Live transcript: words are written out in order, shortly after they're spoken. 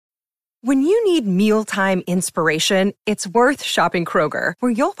When you need mealtime inspiration, it's worth shopping Kroger,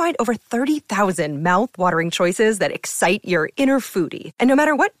 where you'll find over 30,000 mouth-watering choices that excite your inner foodie. And no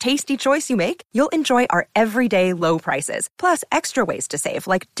matter what tasty choice you make, you'll enjoy our everyday low prices, plus extra ways to save,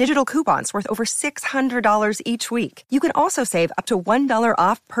 like digital coupons worth over $600 each week. You can also save up to $1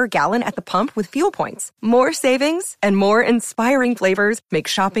 off per gallon at the pump with fuel points. More savings and more inspiring flavors make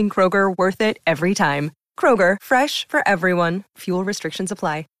shopping Kroger worth it every time. Kroger, fresh for everyone. Fuel restrictions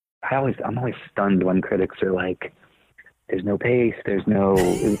apply. I'm always stunned when critics are like, there's no pace,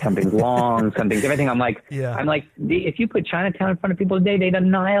 something's long, something's everything. I'm like, if you put Chinatown in front of people today, they'd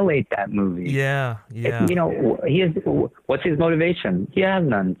annihilate that movie. Yeah. What's his motivation? He has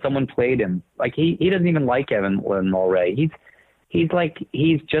none. Someone played him. Like, he doesn't even like Evan Mulray. He's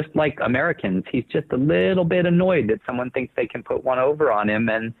just like Americans. He's just a little bit annoyed that someone thinks they can put one over on him,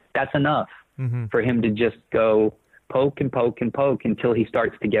 and that's enough for him to just go poke and poke and poke until he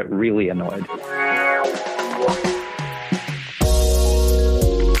starts to get really annoyed.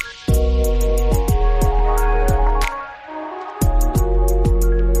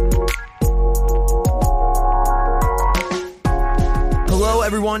 Hello,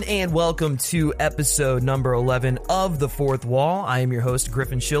 everyone, and welcome to episode number 11 of The Fourth Wall. I am your host,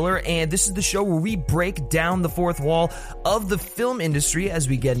 Griffin Schiller, and this is the show where we break down the fourth wall of the film industry as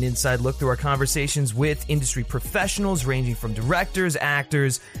we get an inside look through our conversations with industry professionals ranging from directors,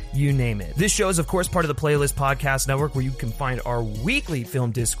 actors, you name it. This show is, of course, part of the Playlist Podcast Network, where you can find our weekly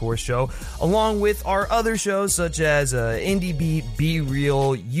film discourse show, along with our other shows such as Indie Beat, Be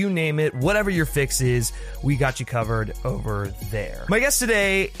Real, you name it, whatever your fix is, we got you covered over there. My guest today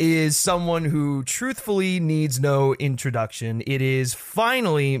is someone who truthfully needs no introduction. It is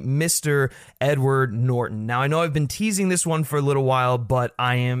finally Mr. Edward Norton. Now, I know I've been teasing this one for a little while, but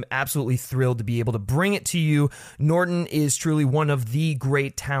I am absolutely thrilled to be able to bring it to you. Norton is truly one of the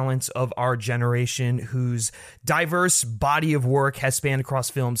great talents of our generation, whose diverse body of work has spanned across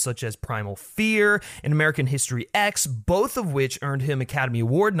films such as Primal Fear and American History X, both of which earned him Academy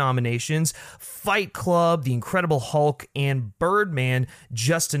Award nominations, Fight Club, The Incredible Hulk, and Birdman,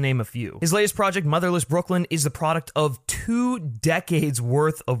 just to name a few. His latest project, Motherless Brooklyn, is the product of 2 decades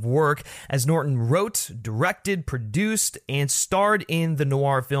worth of work, as Norton wrote, directed, produced, and starred in the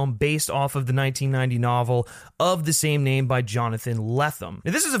noir film based off of the 1990 novel of the same name by Jonathan Lethem.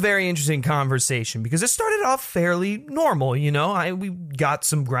 Now, this is a very interesting conversation because it started off fairly normal, we got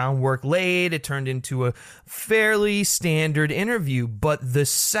some groundwork laid, it turned into a fairly standard interview, but the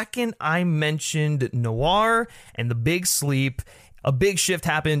second I mentioned noir and The Big Sleep, a big shift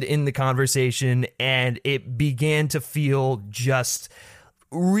happened in the conversation, and it began to feel just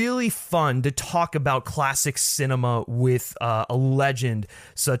really fun to talk about classic cinema with a legend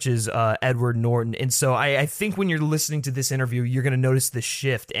such as Edward Norton. And so I think when you're listening to this interview, you're going to notice the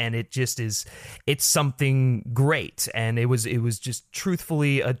shift, and it's something great. And it was just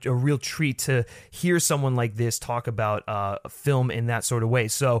truthfully a real treat to hear someone like this talk about a film in that sort of way.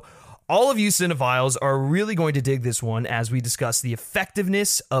 So all of you cinephiles are really going to dig this one as we discuss the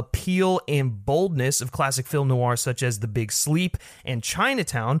effectiveness, appeal, and boldness of classic film noir such as The Big Sleep and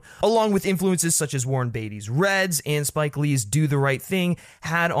Chinatown, along with influences such as Warren Beatty's Reds and Spike Lee's Do the Right Thing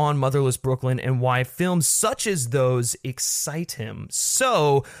had on Motherless Brooklyn, and why films such as those excite him.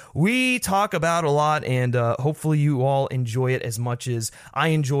 So we talk about a lot, and hopefully you all enjoy it as much as I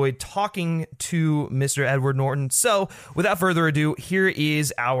enjoyed talking to Mr. Edward Norton. So without further ado, here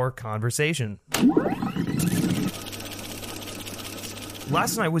is our conversation.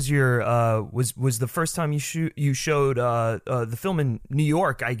 Last night was your was the first time you showed the film in New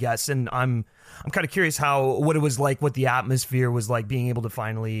York, I guess, and I'm kind of curious what it was like, what the atmosphere was like, being able to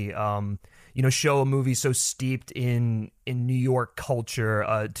finally show a movie so steeped in New York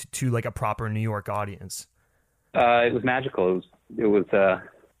culture to like a proper New York audience. It was magical. It was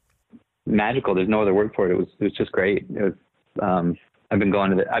magical. There's no other word for it. It was just great. It was. I've been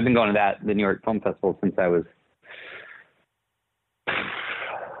going to the New York Film Festival since I was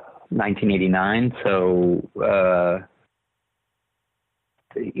 1989. So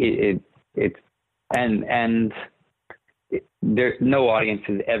there's no audience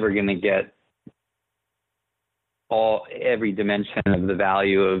is ever going to get every dimension of the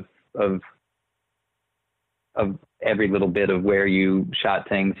value of every little bit of where you shot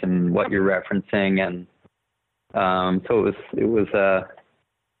things and what you're referencing, and so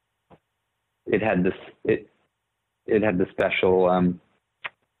it had the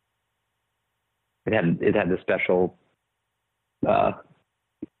special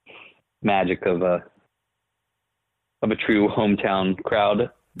magic of a true hometown crowd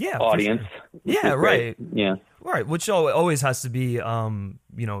Yeah, audience. Sure. Yeah, right. Yeah. Right, which always has to be,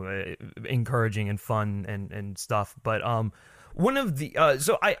 encouraging and fun and stuff. But one of the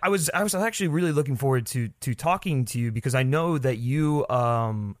so I was actually really looking forward to talking to you because I know that you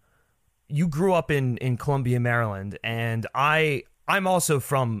you grew up in Columbia, Maryland, and I'm also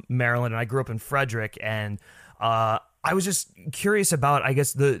from Maryland, and I grew up in Frederick, and I was just curious about, I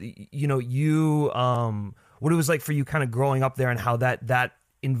guess, what it was like for you kind of growing up there and how that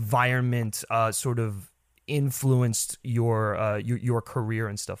environment sort of influenced your career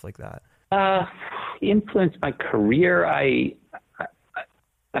and stuff like that. Influenced my career.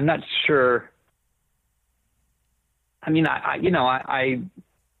 I'm not sure. I mean,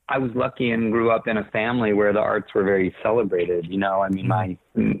 I was lucky and grew up in a family where the arts were very celebrated. You know, I mean,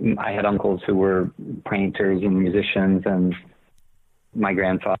 I had uncles who were painters and musicians, and my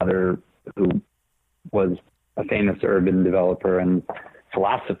grandfather, who was a famous urban developer and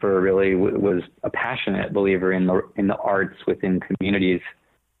philosopher, really was a passionate believer in the arts within communities.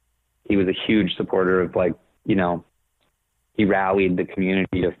 He was a huge supporter of, like, you know, he rallied the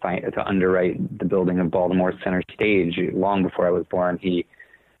community to underwrite the building of Baltimore Center Stage long before I was born. He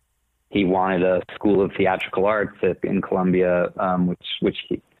wanted a school of theatrical arts in Columbia, which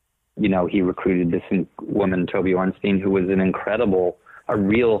he, you know, he recruited this woman, Toby Ornstein, who was a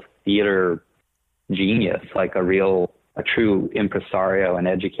real theater genius, like a true impresario and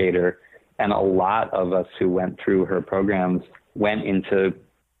educator. And a lot of us who went through her programs went into,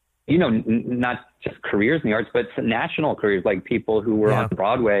 you know, not just careers in the arts, but national careers, like people who were on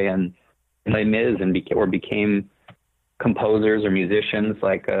Broadway and Les Mis and became composers or musicians,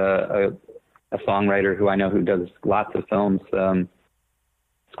 like a songwriter who I know who does lots of films,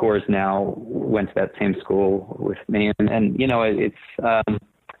 scores now, went to that same school with me. And you know, it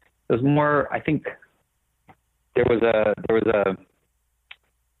was more, I think there was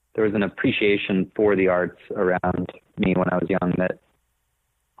an appreciation for the arts around me when I was young that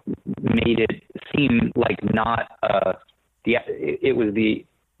made it seem like it was the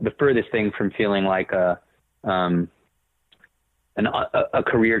furthest thing from feeling like a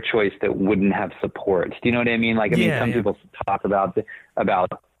career choice that wouldn't have support. Do you know what I mean? Like, I mean, some people talk about,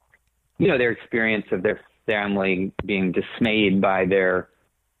 you know, their experience of their family being dismayed by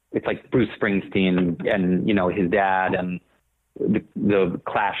it's like Bruce Springsteen and, you know, his dad and the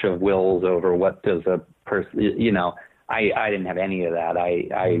clash of wills over what does a person, you know, I didn't have any of that.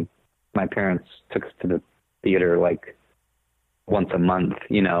 My parents took us to the theater like once a month,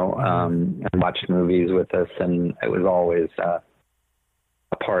 you know, and watched movies with us. And it was always, a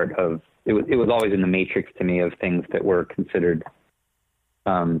part of it was always in the matrix to me of things that were considered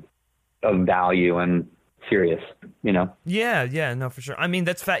of value and serious, you know. Yeah, no, for sure. I mean,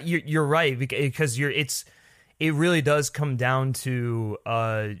 that's fact. You're right, because it really does come down to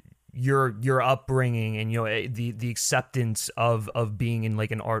your upbringing and, you know, the acceptance of being in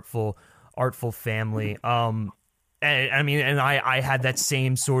like an artful family. And I mean, and I had that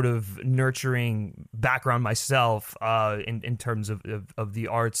same sort of nurturing background myself, in terms of the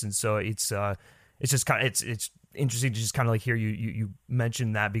arts, and so it's just kind of it's interesting to just kind of like hear you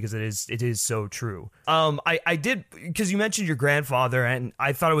mention that, because it is so true. I did, because you mentioned your grandfather, and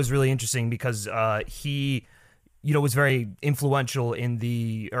I thought it was really interesting because he, you know, was very influential in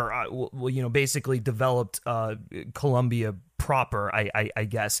basically developed Columbia proper, I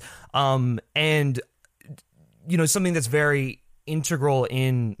guess, and you know, something that's very integral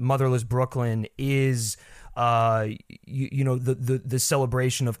in Motherless Brooklyn is, you know, the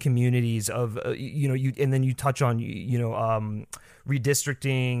celebration of communities of, you know, and then you touch on, you know,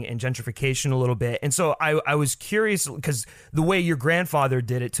 redistricting and gentrification a little bit. And so I was curious, because the way your grandfather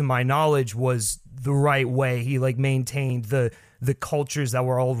did it, to my knowledge, was the right way. He like maintained the cultures that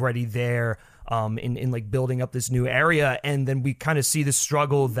were already there, in like building up this new area. And then we kind of see the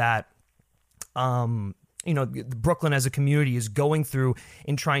struggle that, you know, Brooklyn as a community is going through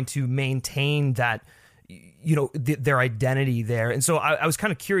in trying to maintain that, you know, their identity there. And so I was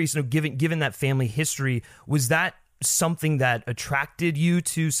kind of curious, you know, given that family history, was that something that attracted you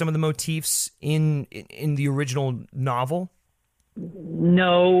to some of the motifs in the original novel?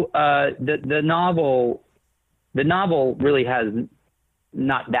 No, the novel really has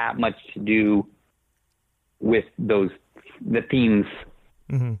not that much to do with the themes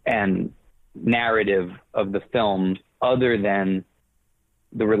and narrative of the film, other than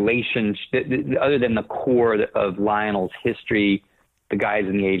the relationship, other than the core of Lionel's history, the guys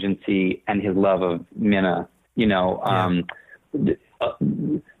in the agency, and his love of Minna. You know,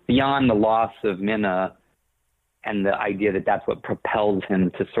 beyond the loss of Minna and the idea that that's what propels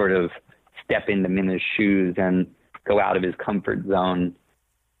him to sort of step into Minna's shoes and go out of his comfort zone.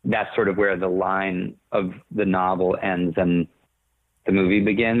 that's sort of where the line of the novel ends and the movie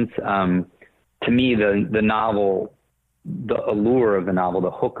begins. To me, the novel, the allure of the novel,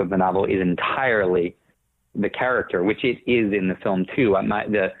 the hook of the novel is entirely the character, which it is in the film too.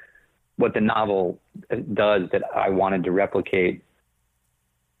 What the novel does that I wanted to replicate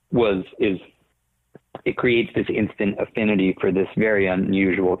is it creates this instant affinity for this very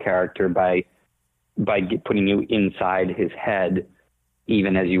unusual character by putting you inside his head,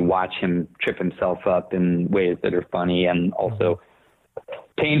 even as you watch him trip himself up in ways that are funny and also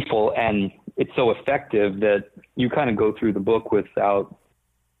painful. And it's so effective that you kind of go through the book without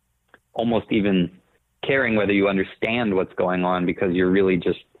almost even caring whether you understand what's going on, because you're really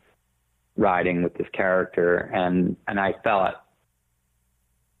just riding with this character. And I thought,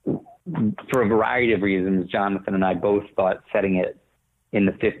 for a variety of reasons, Jonathan and I both thought setting it in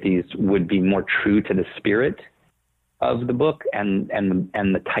the 50s would be more true to the spirit of the book and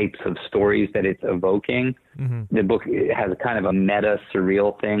the types of stories that it's evoking. Mm-hmm. The book has a kind of a meta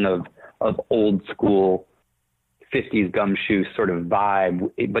surreal thing of old school 50s gumshoe sort of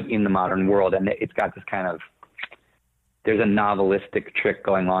vibe, but in the modern world. And it's got this kind of, there's a novelistic trick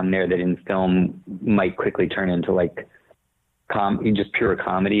going on there that in film might quickly turn into like just pure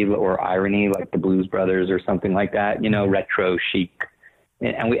comedy or irony, like the Blues Brothers or something like that, retro chic.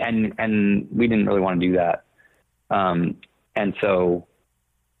 And we didn't really want to do that. And so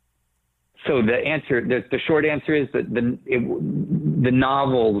the answer, the short answer is that the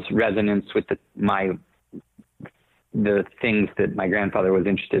novel's resonance with the things that my grandfather was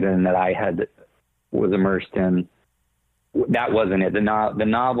interested in, that I was immersed in, that wasn't it. The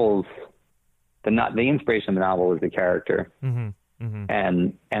novel's, the inspiration of the novel was the character. Mm-hmm. Mm-hmm.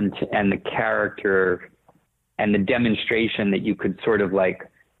 And the character and the demonstration that you could sort of like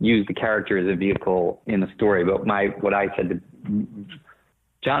use the character as a vehicle in the story. But what I said to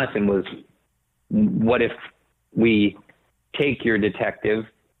Jonathan was, what if we take your detective,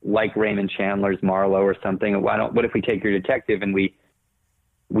 like Raymond Chandler's Marlowe or something? What if we take your detective and we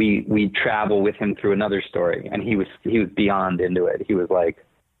travel with him through another story? And he was beyond into it. He was like,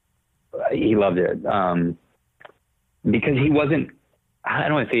 he loved it. Because he wasn't, I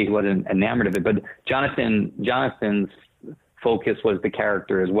don't want to say he wasn't enamored of it, but Jonathan's focus was the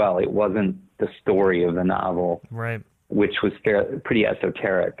character as well. It wasn't the story of the novel, right? Which was pretty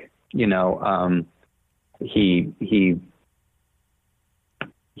esoteric. He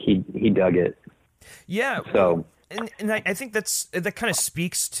dug it. Yeah. So, and I think that kind of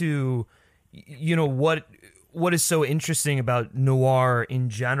speaks to, what is so interesting about noir in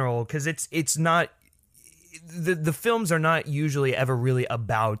general, because it's not, the films are not usually ever really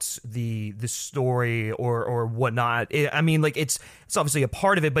about the story or whatnot. It's obviously a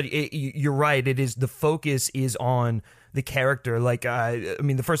part of it, but you're right. It is, the focus is on the character. Like,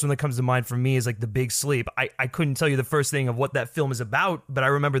 the first one that comes to mind for me is like The Big Sleep. I couldn't tell you the first thing of what that film is about, but I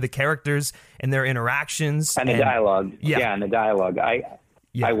remember the characters and their interactions and the dialogue. Yeah, and the dialogue. I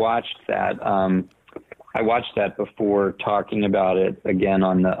watched that. I watched that before talking about it again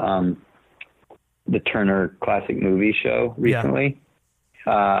on the Turner Classic Movie Show recently.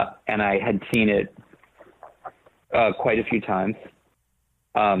 Yeah. And I had seen it quite a few times.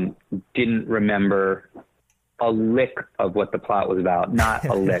 Didn't remember a lick of what the plot was about. Not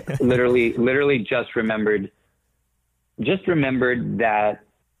a lick. literally just remembered that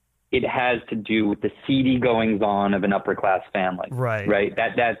it has to do with the seedy goings on of an upper class family. Right. Right.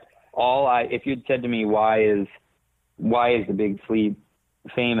 That's all if you'd said to me, why is The Big Sleep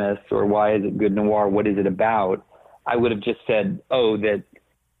famous, or why is it good noir? What is it about? I would have just said, that,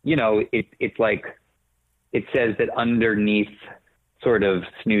 it's like, it says that underneath sort of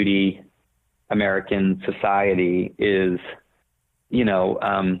snooty American society is,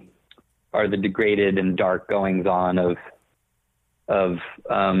 are the degraded and dark goings on of that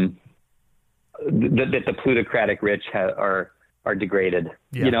the plutocratic rich are degraded.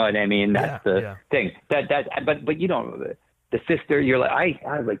 Yeah. You know what I mean? That's the thing. But you don't. The sister, you're like,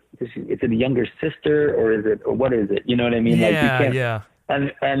 I was like, is it a younger sister or what is it? You know what I mean? Yeah, like you can't, yeah.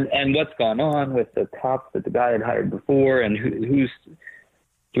 And what's gone on with the cops that the guy had hired before, and who's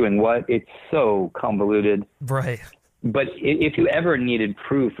doing what? It's so convoluted. Right. But if you ever needed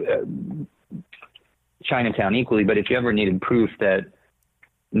proof, Chinatown equally, but if you ever needed proof that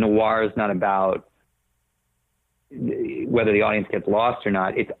noir is not about whether the audience gets lost or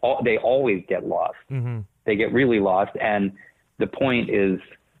not, they always get lost. Mm-hmm. They get really lost. And the point is,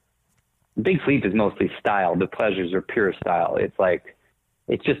 Big Sleep is mostly style. The Pleasures are pure style. It's like,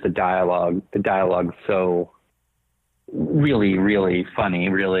 it's just the dialogue. The dialogue's so really, really funny,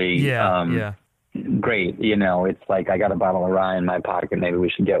 really, great. You know, it's like, I got a bottle of rye in my pocket. Maybe we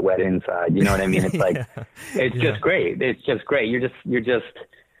should get wet inside. You know what I mean? It's like, it's just great. It's just great. You're just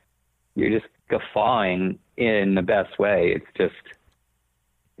guffawing in the best way.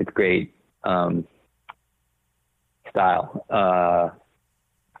 It's great style.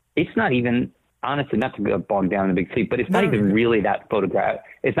 It's not even, honestly, not to go bogged down in the big sleep, but it's not even really that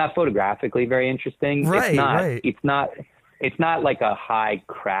it's not photographically very interesting. Right. It's not like a high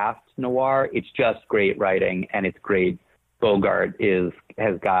craft noir. It's just great writing, and it's great. Bogart he's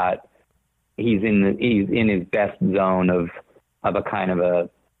in his best zone of a kind of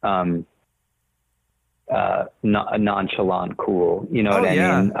a nonchalant cool. You know what I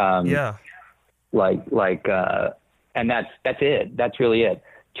mean? And that's it. That's really it.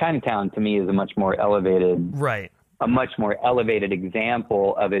 Chinatown to me is a much more elevated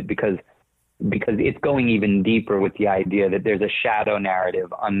example of it because it's going even deeper with the idea that there's a shadow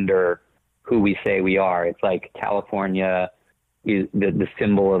narrative under who we say we are. It's like California is the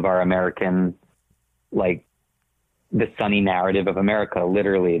symbol of our American, like the sunny narrative of America,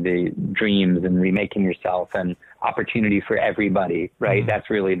 literally the dreams and remaking yourself and opportunity for everybody, right? That's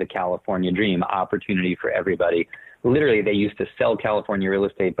really the California dream, opportunity for everybody. Literally, they used to sell California real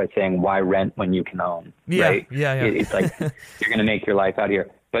estate by saying, "Why rent when you can own?" Right? It's like you're going to make your life out here.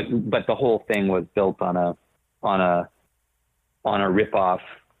 But the whole thing was built on a ripoff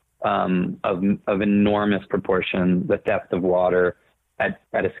of enormous proportion, the theft of water at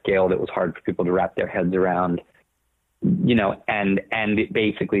a scale that was hard for people to wrap their heads around. You know, and it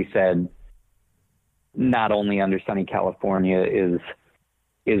basically said, not only under sunny California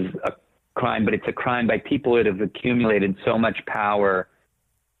is a crime, but it's a crime by people that have accumulated so much power,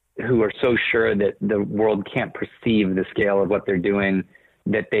 who are so sure that the world can't perceive the scale of what they're doing,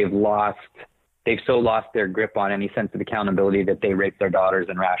 that they've so lost their grip on any sense of accountability that they rape their daughters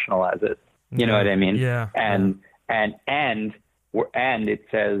and rationalize it. You know what I mean? And it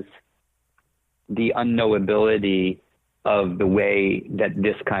says the unknowability of the way that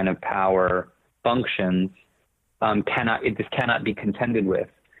this kind of power functions cannot be contended with.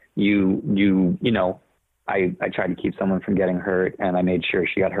 You know, I tried to keep someone from getting hurt, and I made sure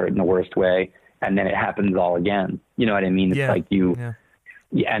she got hurt in the worst way, and then it happens all again. You know what I mean? It's like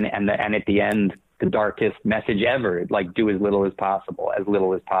and at the end, the darkest message ever, like, do as little as possible.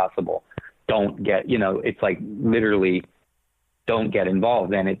 Don't get, you know, it's like literally don't get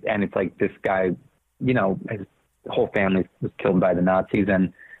involved. And it's like this guy, you know, his whole family was killed by the Nazis,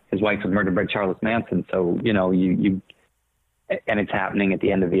 and his wife was murdered by Charles Manson. So, you know, and it's happening at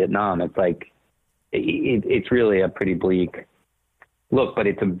the end of Vietnam. It's like, it's really a pretty bleak look, but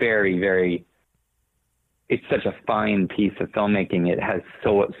it's a very, very, it's such a fine piece of filmmaking. It has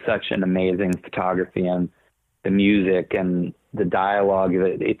such an amazing photography, and the music and the dialogue.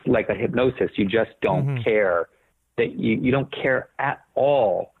 It's like a hypnosis. You just don't care. That you don't care at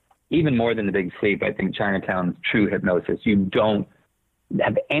all. Even more than The Big Sleep, I think Chinatown's true hypnosis. You don't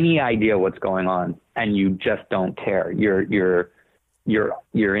have any idea what's going on, and you just don't care. You're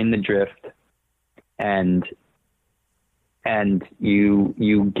in the drift, and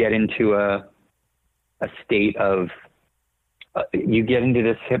you get into a state of you get into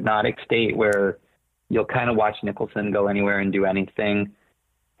this hypnotic state where you'll kind of watch Nicholson go anywhere and do anything,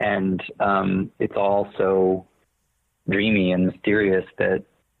 and it's all so dreamy and mysterious that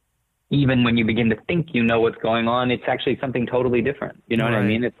even when you begin to think you know what's going on, it's actually something totally different. You know what I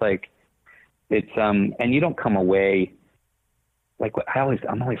mean? It's like, and you don't come away like,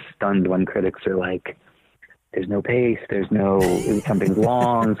 I'm always stunned when critics are like, there's no pace, something's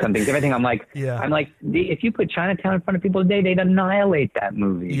long, something's everything. I'm like, if you put Chinatown in front of people today, they'd annihilate that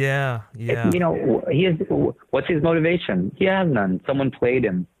movie. You know, what's his motivation? He has none. Someone played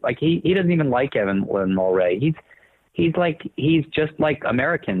him. Like, he doesn't even like Evan Mulray. He's just like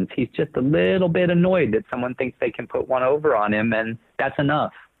Americans. He's just a little bit annoyed that someone thinks they can put one over on him, and that's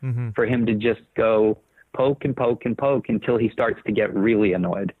enough for him to just go poke and poke and poke until he starts to get really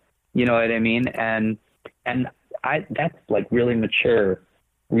annoyed. You know what I mean? And that's like really mature,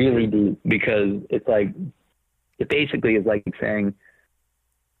 really deep, because it's like, it basically is like saying,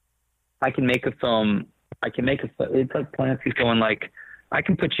 I can make a film. It's like Clancy's going like, I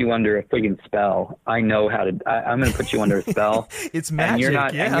can put you under a friggin' spell. I know how to. I'm going to put you under a spell. It's magic.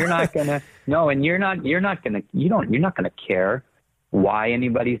 And you're not gonna. No, and you're not gonna. You're not gonna care why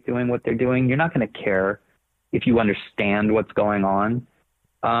anybody's doing what they're doing. You're not gonna care if you understand what's going on.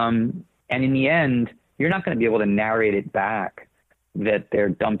 And in the end, you're not going to be able to narrate it back that they're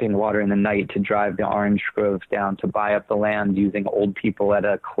dumping water in the night to drive the orange groves down to buy up the land using old people at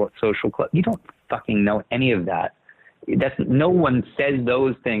a social club. You don't fucking know any of that. no one says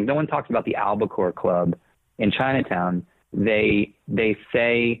those things. No one talks about the Albacore Club in Chinatown. They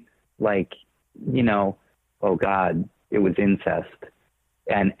say, like, you know, oh God, it was incest,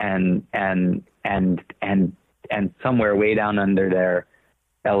 and somewhere way down under there,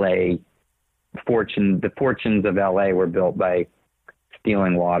 the fortunes of LA were built by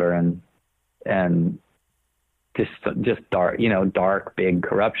stealing water and just dark big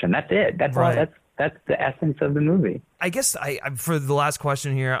corruption. That's it. That's right. all. That's the essence of the movie. I guess for the last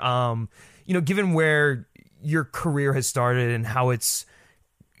question here, given where your career has started and how it's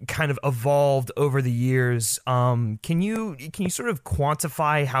kind of evolved over the years, can you sort of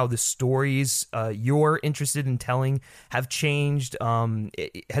quantify how the stories you're interested in telling have changed?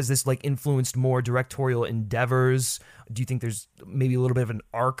 Has this like influenced more directorial endeavors? Do you think there's maybe a little bit of an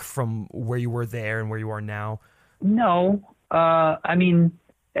arc from where you were there and where you are now? No, I mean,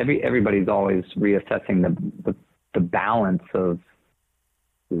 everybody's always reassessing the balance of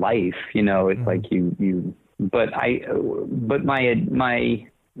life. You know, it's like but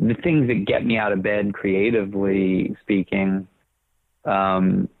the things that get me out of bed, creatively speaking,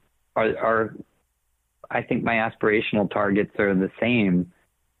 are I think my aspirational targets are the same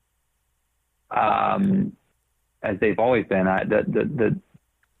as they've always been.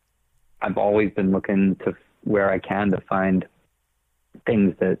 I've always been looking to where I can to find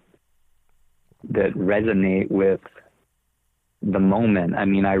things that resonate with the moment. I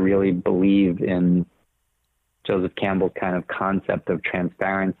mean, I really believe in Joseph Campbell's kind of concept of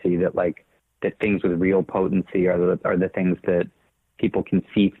transparency, that things with real potency are the things that people can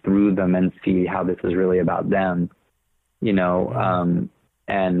see through them and see how this is really about them, you know.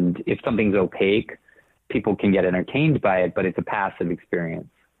 And if something's opaque, people can get entertained by it, but it's a passive experience.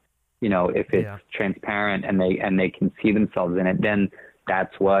 You know, if it's transparent and they can see themselves in it, then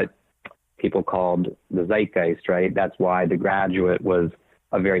that's what people called the zeitgeist, right? That's why The Graduate was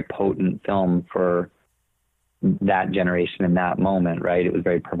a very potent film for that generation in that moment, right? It was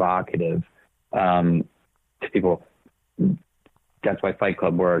very provocative to people. That's why Fight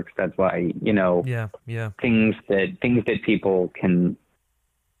Club works. That's why, you know, things that people can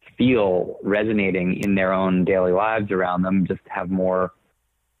feel resonating in their own daily lives around them just have more.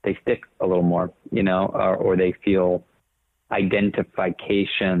 They stick a little more, you know, or they feel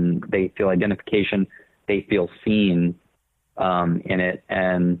identification. They feel seen in it,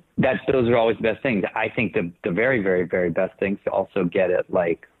 and those are always the best things. I think the very, very, very best things to also get it.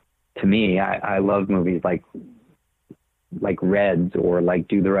 Like, to me, I love movies like Reds or like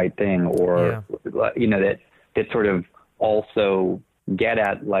Do the Right Thing, or you know, that sort of also get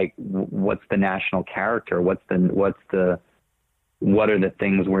at like what's the national character, what are the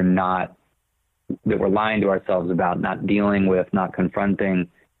things that we're lying to ourselves about, not dealing with, not confronting.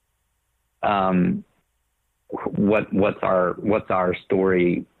 What's our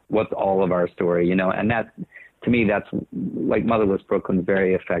story? What's all of our story? You know, and that, to me, that's like Motherless Brooklyn's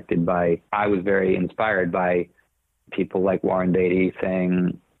very affected by. I was very inspired by people like Warren Beatty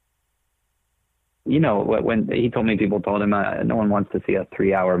saying, you know, when he told me, people told him no one wants to see a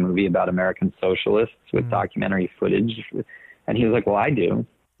 3-hour movie about American socialists with documentary footage. And he was like, well, I do.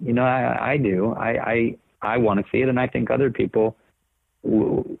 You know, I do. I want to see it, and I think other people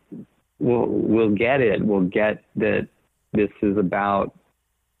will get it. Will get that this is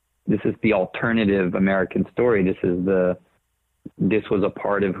the alternative American story. This was a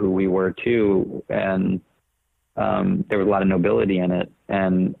part of who we were too, and there was a lot of nobility in it.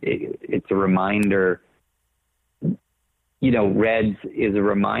 And it's a reminder. You know, Reds is a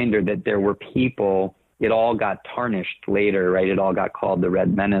reminder that there were people. It all got tarnished later, right? It all got called the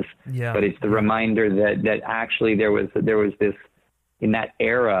Red Menace. Yeah. But it's the reminder that actually there was this, in that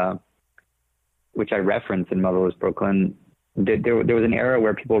era, which I reference in Motherless Brooklyn, that there was an era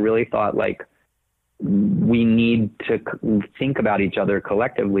where people really thought, like, we need to think about each other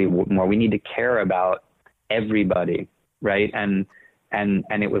collectively more. We need to care about everybody, right? And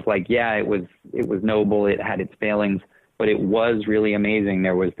it was like, yeah, it was noble. It had its failings, but it was really amazing.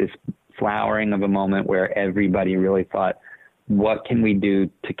 There was this flowering of a moment where everybody really thought, what can we do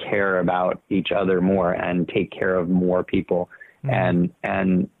to care about each other more and take care of more people? And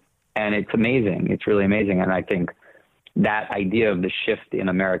it's amazing. It's really amazing. And I think that idea of the shift in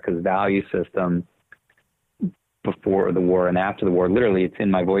America's value system before the war and after the war, literally it's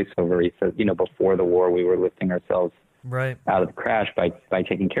in my voiceover. He says, you know, before the war, we were lifting ourselves out of the crash by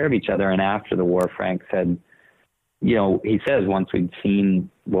taking care of each other. And after the war, Frank said, you know, he says once we'd seen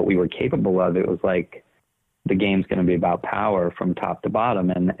what we were capable of, it was like the game's going to be about power from top to bottom.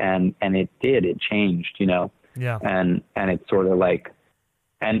 And it changed, you know? Yeah. And it's sort of like,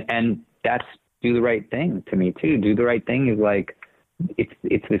 and that's do the right thing to me too. Do the right thing is like,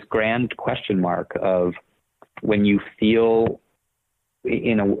 it's this grand question mark of when you feel,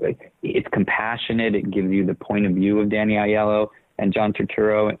 it's compassionate. It gives you the point of view of Danny Aiello and John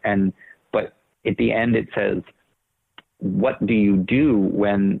Turturro. But at the end it says, what do you do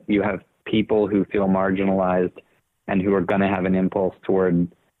when you have people who feel marginalized and who are going to have an impulse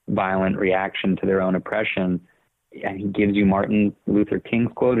toward violent reaction to their own oppression? And he gives you Martin Luther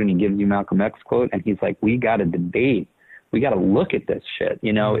King's quote, and he gives you Malcolm X's quote, and he's like, we got to debate. We got to look at this shit.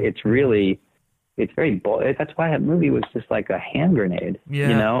 It's really, it's very bold. That's why that movie was just like a hand grenade,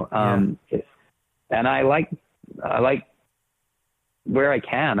 and I like where I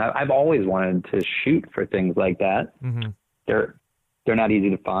can. I've always wanted to shoot for things like that. Mm-hmm. They're not easy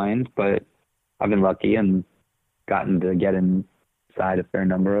to find, but I've been lucky and gotten to get inside a fair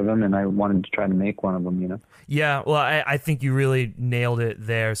number of them, and I wanted to try to make one of them, Yeah, well, I think you really nailed it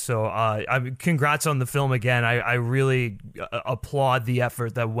there. So congrats on the film again. I really applaud the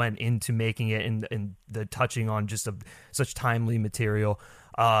effort that went into making it and the touching on just such timely material.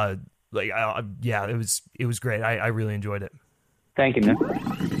 It was great. I really enjoyed it. Thank you, man.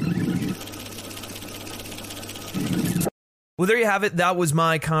 Well, there you have it. That was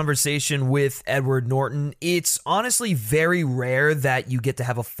my conversation with Edward Norton. It's honestly very rare that you get to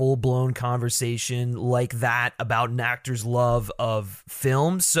have a full-blown conversation like that about an actor's love of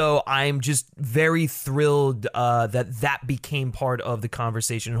film. So I'm just very thrilled that became part of the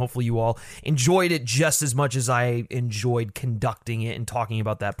conversation. Hopefully you all enjoyed it just as much as I enjoyed conducting it and talking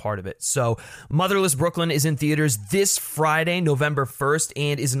about that part of it. So Motherless Brooklyn is in theaters this Friday, November 1st,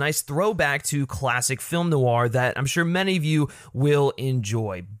 and is a nice throwback to classic film noir that I'm sure many of you will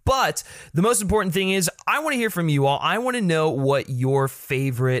enjoy. But the most important thing is I want to hear from you all. I want to know what your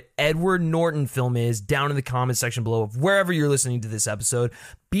favorite Edward Norton film is down in the comment section below of wherever you're listening to this episode.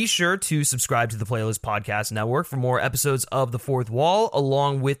 Be sure to subscribe to the Playlist Podcast Network for more episodes of The Fourth Wall,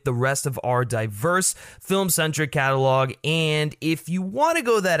 along with the rest of our diverse film-centric catalog. And if you want to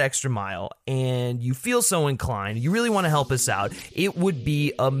go that extra mile and you feel so inclined, you really want to help us out, it would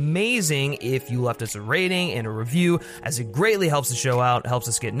be amazing if you left us a rating and a review, as it greatly helps the show out, helps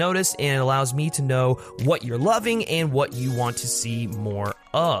us get noticed, and it allows me to know what you're loving and what you want to see more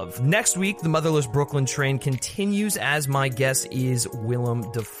of. Next week, the Motherless Brooklyn train continues as my guest is Willem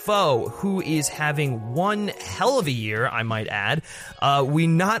Dafoe, who is having one hell of a year, I might add. We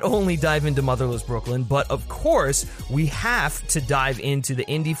not only dive into Motherless Brooklyn, but of course, we have to dive into the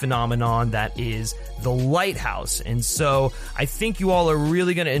indie phenomenon that is The Lighthouse. And so I think you all are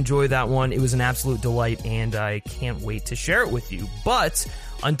really going to enjoy that one. It was an absolute delight, and I can't wait to share it with you. But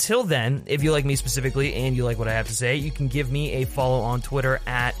until then, if you like me specifically and you like what I have to say, you can give me a follow on Twitter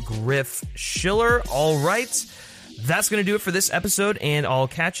at Griff Schiller. All right, that's going to do it for this episode, and I'll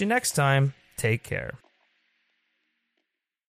catch you next time. Take care.